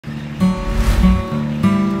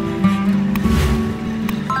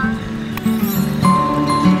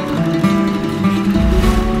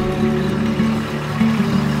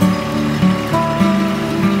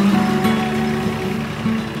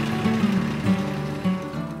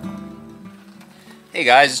Hey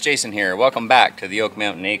guys, it's Jason here. Welcome back to the Oak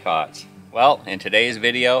Mountain ACOTS. Well, in today's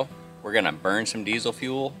video, we're gonna burn some diesel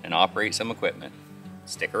fuel and operate some equipment.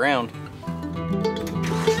 Stick around.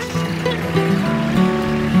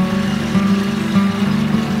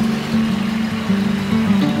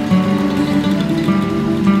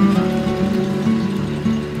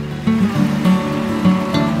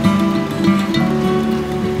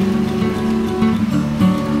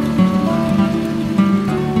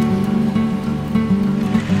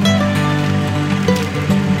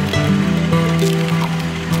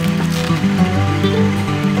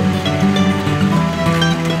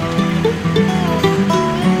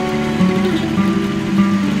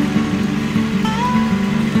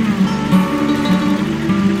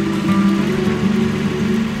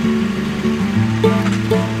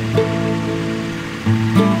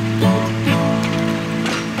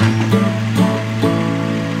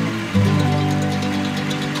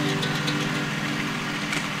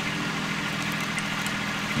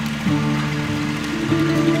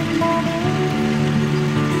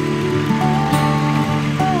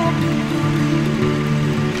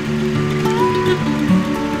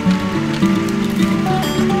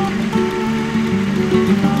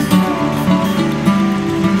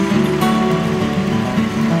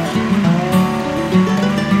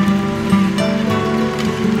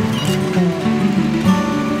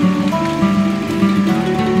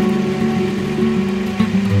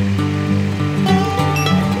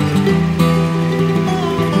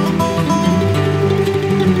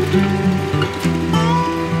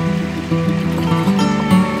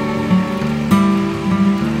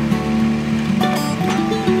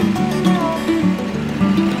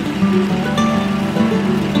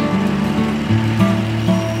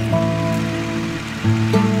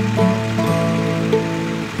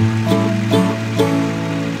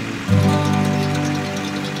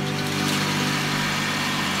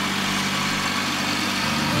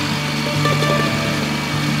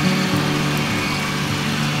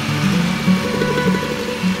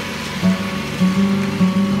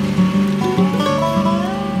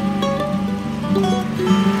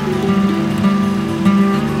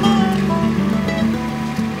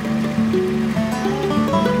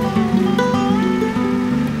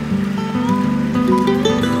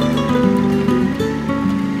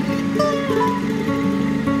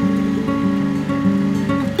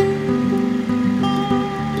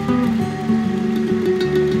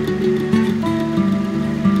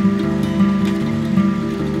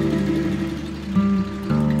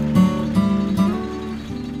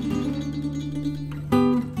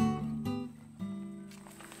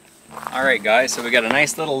 Alright guys, so we got a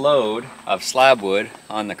nice little load of slab wood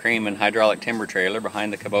on the crane and hydraulic timber trailer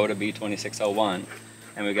behind the Kubota B2601,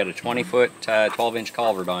 and we've got a 20-foot 12-inch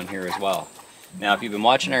culvert on here as well. Now if you've been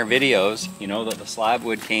watching our videos, you know that the slab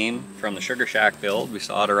wood came from the Sugar Shack build. We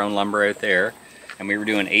sawed our own lumber out there, and we were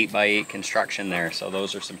doing 8x8 construction there, so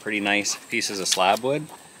those are some pretty nice pieces of slab wood.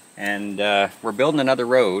 And we're building another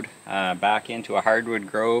road back into a hardwood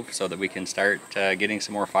grove so that we can start getting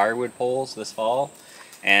some more firewood poles this fall.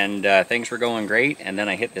 And things were going great, and then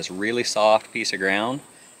I hit this really soft piece of ground,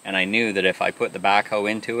 and I knew that if I put the backhoe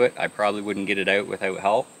into it, I probably wouldn't get it out without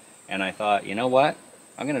help. And I thought, you know what,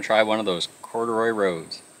 I'm going to try one of those corduroy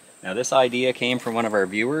roads. Now this idea came from one of our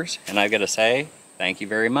viewers, and I've got to say, thank you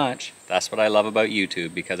very much. That's what I love about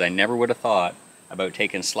YouTube, because I never would have thought about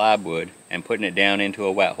taking slab wood and putting it down into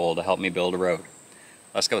a wet hole to help me build a road.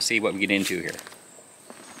 Let's go see what we get into here.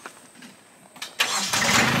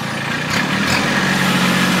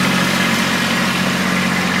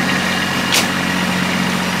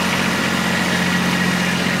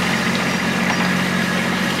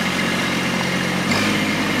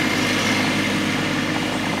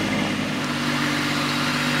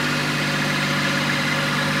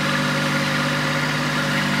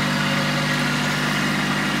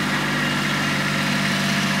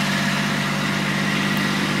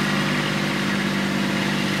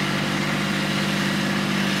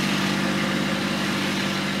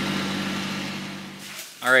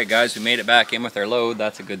 Alright guys, we made it back in with our load.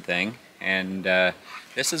 That's a good thing. And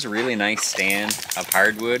this is a really nice stand of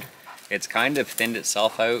hardwood. It's kind of thinned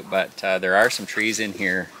itself out, but there are some trees in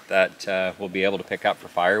here that we'll be able to pick up for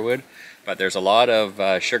firewood. But there's a lot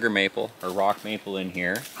of sugar maple or rock maple in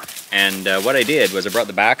here. And what I did was I brought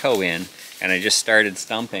the backhoe in and I just started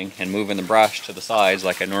stumping and moving the brush to the sides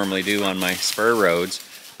like I normally do on my spur roads.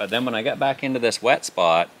 But then when I got back into this wet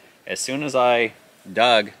spot, as soon as I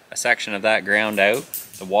dug a section of that ground out,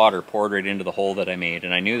 the water poured right into the hole that I made,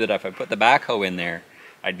 and I knew that if I put the backhoe in there,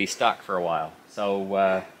 I'd be stuck for a while.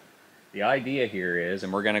 So the idea here is,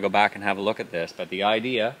 and we're going to go back and have a look at this, but the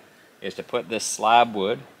idea is to put this slab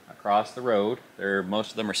wood across the road.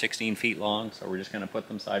 Most of them are 16 feet long, so we're just going to put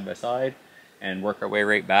them side by side and work our way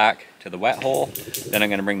right back to the wet hole. Then I'm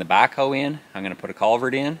going to bring the backhoe in, I'm going to put a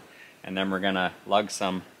culvert in, and then we're going to lug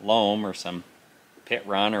some loam or some pit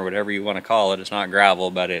run or whatever you want to call it. It's not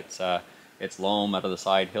gravel, but it's loam out of the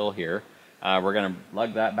side hill here. We're going to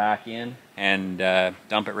lug that back in and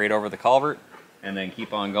dump it right over the culvert, and then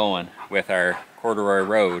keep on going with our corduroy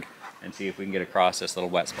road and see if we can get across this little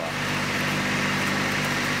wet spot.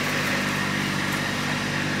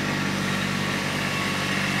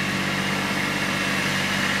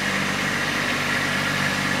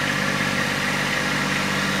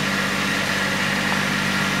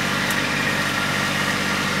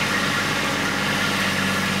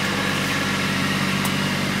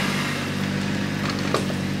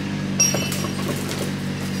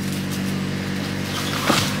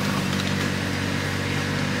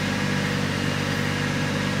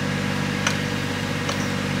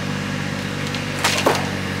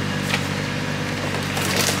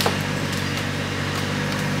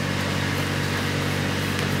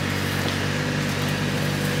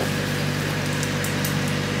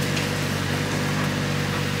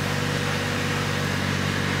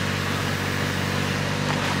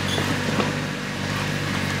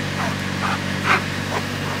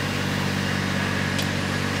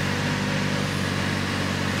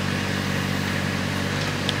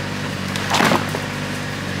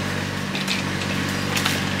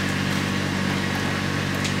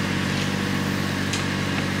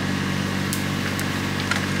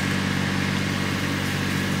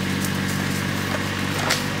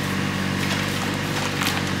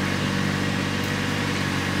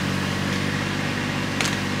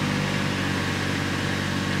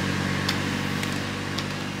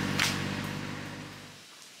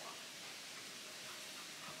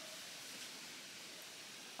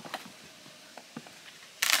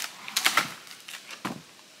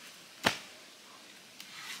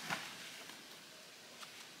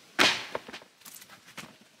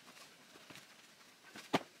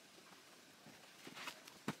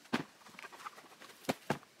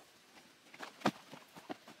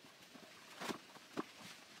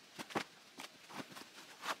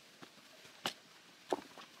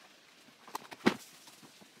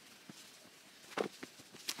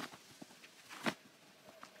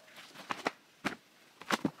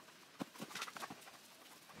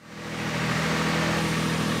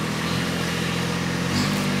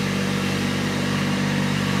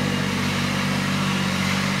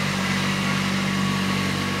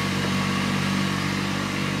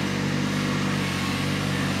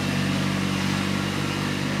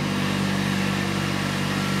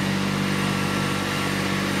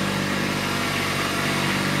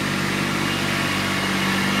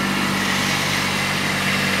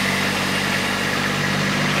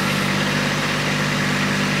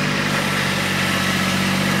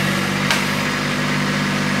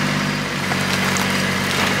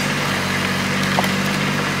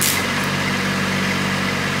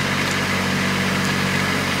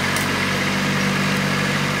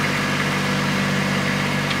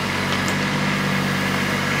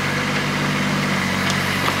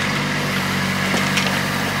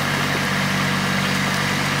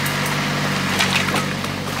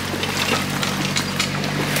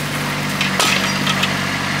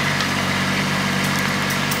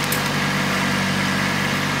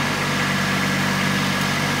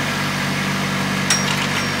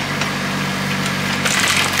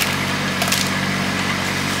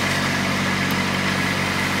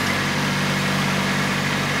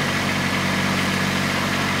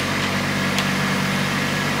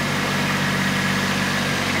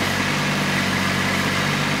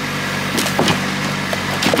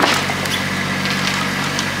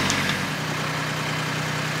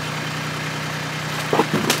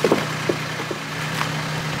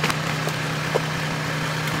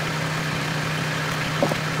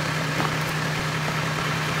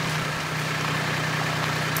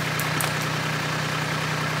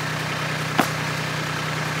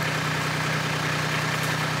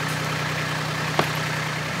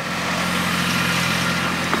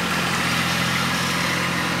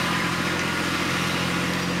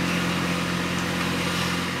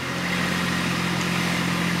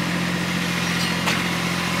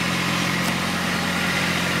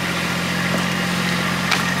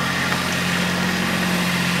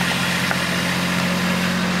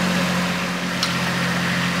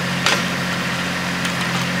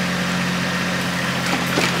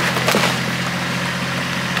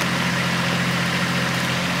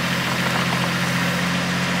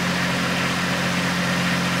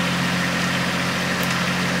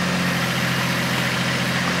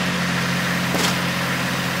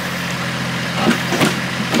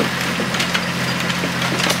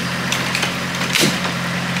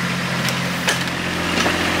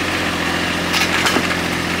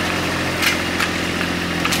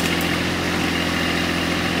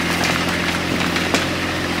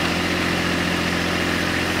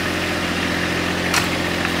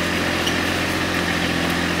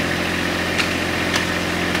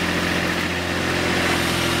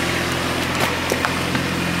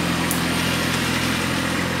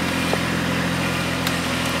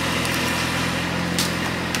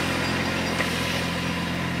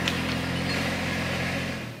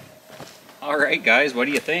 Alright guys, what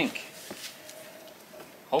do you think?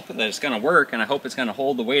 Hoping that it's going to work, and I hope it's going to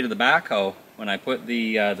hold the weight of the backhoe when I put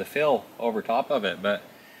the fill over top of it, but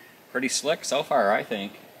pretty slick so far, I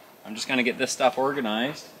think. I'm just going to get this stuff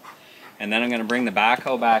organized, and then I'm going to bring the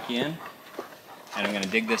backhoe back in, and I'm going to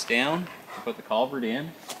dig this down, put the culvert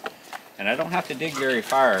in, and I don't have to dig very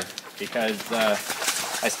far because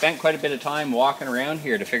I spent quite a bit of time walking around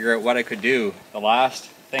here to figure out what I could do. The last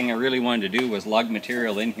thing I really wanted to do was lug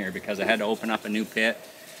material in here because I had to open up a new pit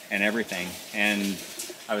and everything, and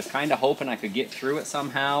I was kind of hoping I could get through it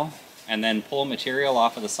somehow and then pull material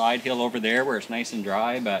off of the side hill over there where it's nice and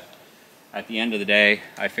dry, but at the end of the day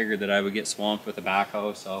I figured that I would get swamped with the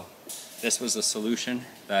backhoe, so this was the solution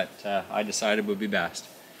that I decided would be best.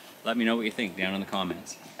 Let me know what you think down in the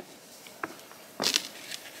comments.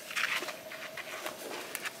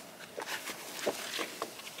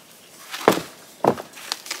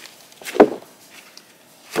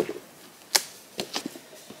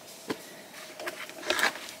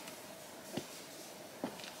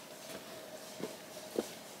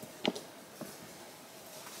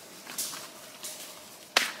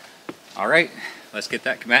 Alright, let's get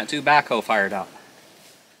that Komatsu backhoe fired up.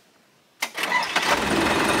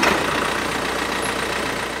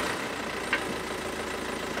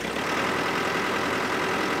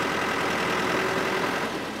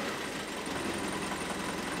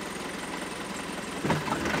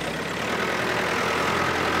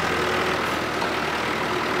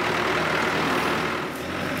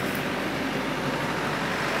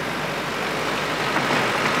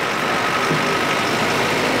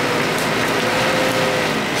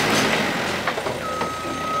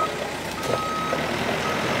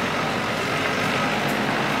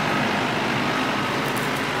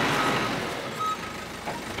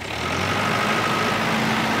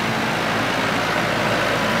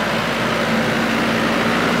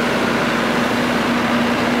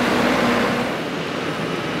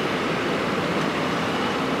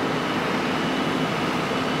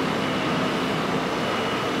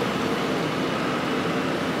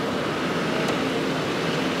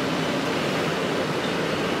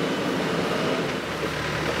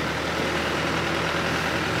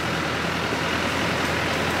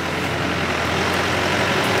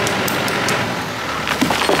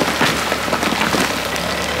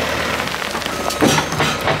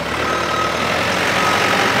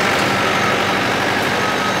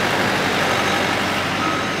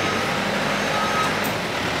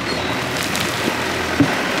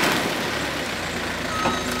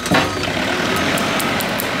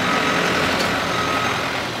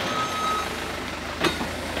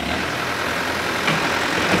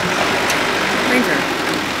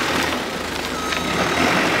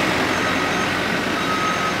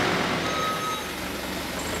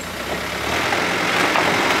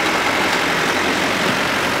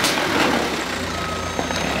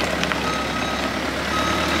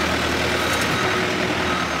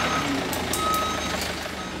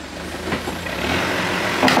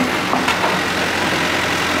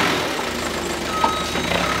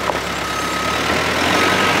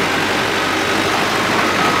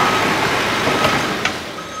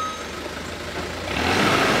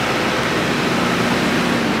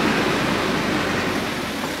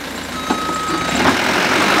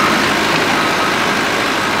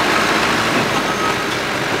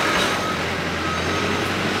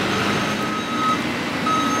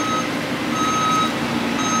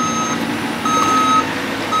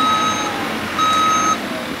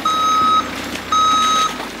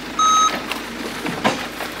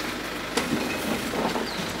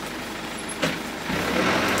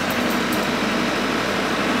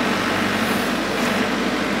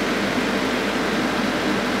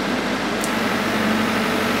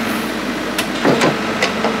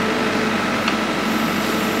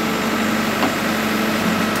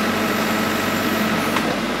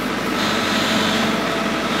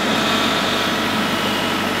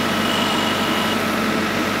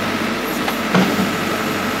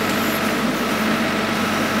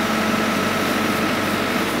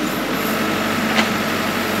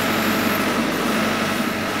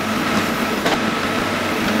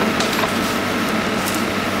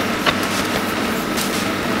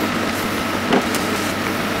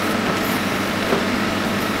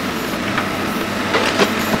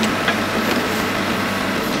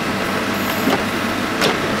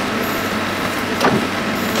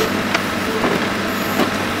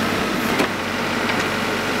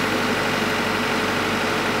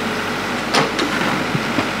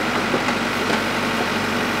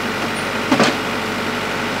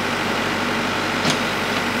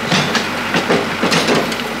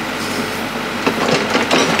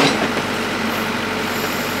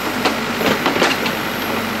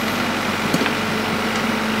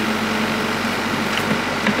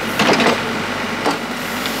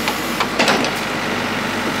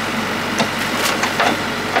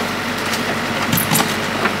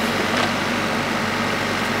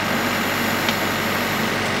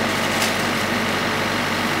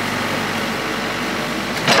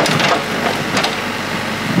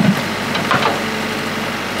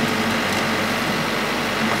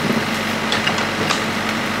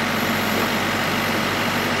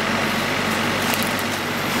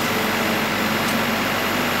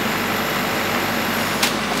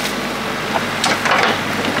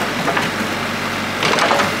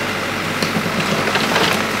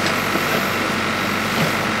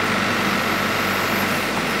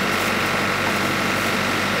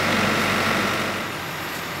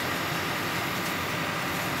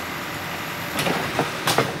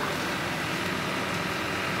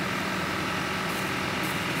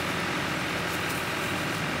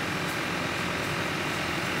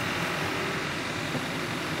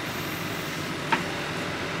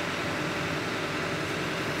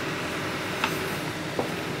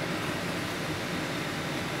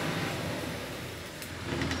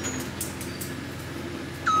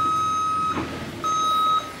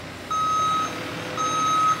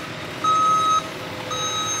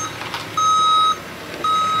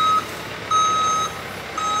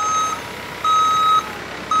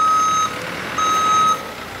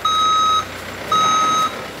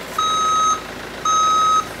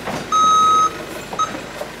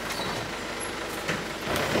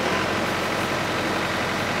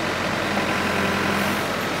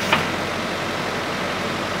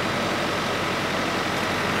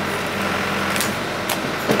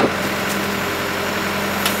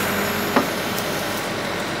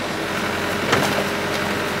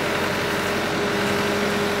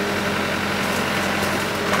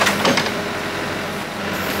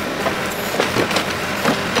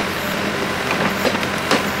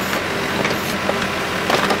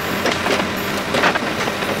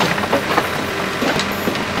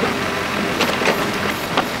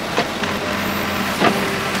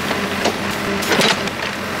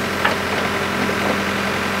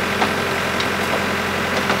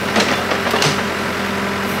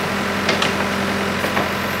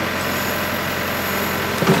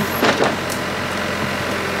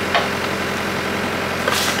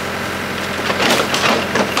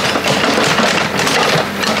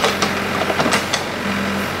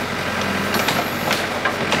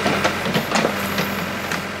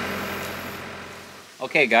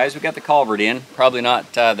 Okay guys, we got the culvert in. Probably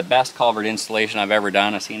not the best culvert installation I've ever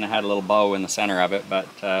done. I seen I had a little bow in the center of it, but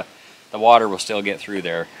the water will still get through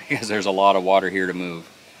there because there's a lot of water here to move.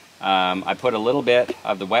 I put a little bit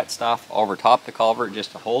of the wet stuff over top the culvert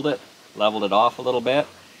just to hold it, leveled it off a little bit.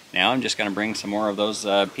 Now I'm just going to bring some more of those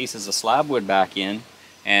pieces of slab wood back in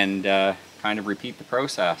and kind of repeat the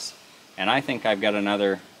process. And I think I've got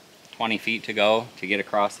another 20 feet to go to get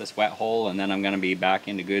across this wet hole, and then I'm going to be back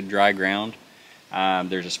into good dry ground.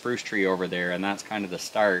 There's a spruce tree over there, and that's kind of the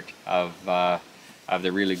start of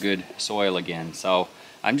the really good soil again. So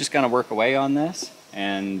I'm just going to work away on this,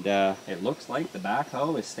 and it looks like the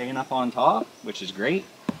backhoe is staying up on top, which is great.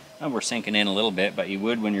 And we're sinking in a little bit, but you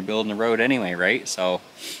would when you're building a road anyway, right? So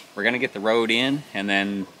we're going to get the road in, and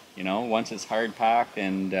then, you know, once it's hard packed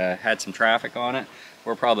and had some traffic on it,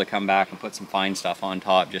 we'll probably come back and put some fine stuff on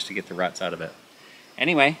top just to get the ruts out of it.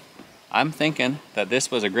 Anyway, I'm thinking that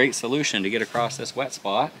this was a great solution to get across this wet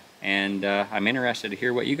spot, and I'm interested to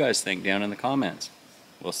hear what you guys think down in the comments.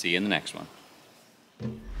 We'll see you in the next one.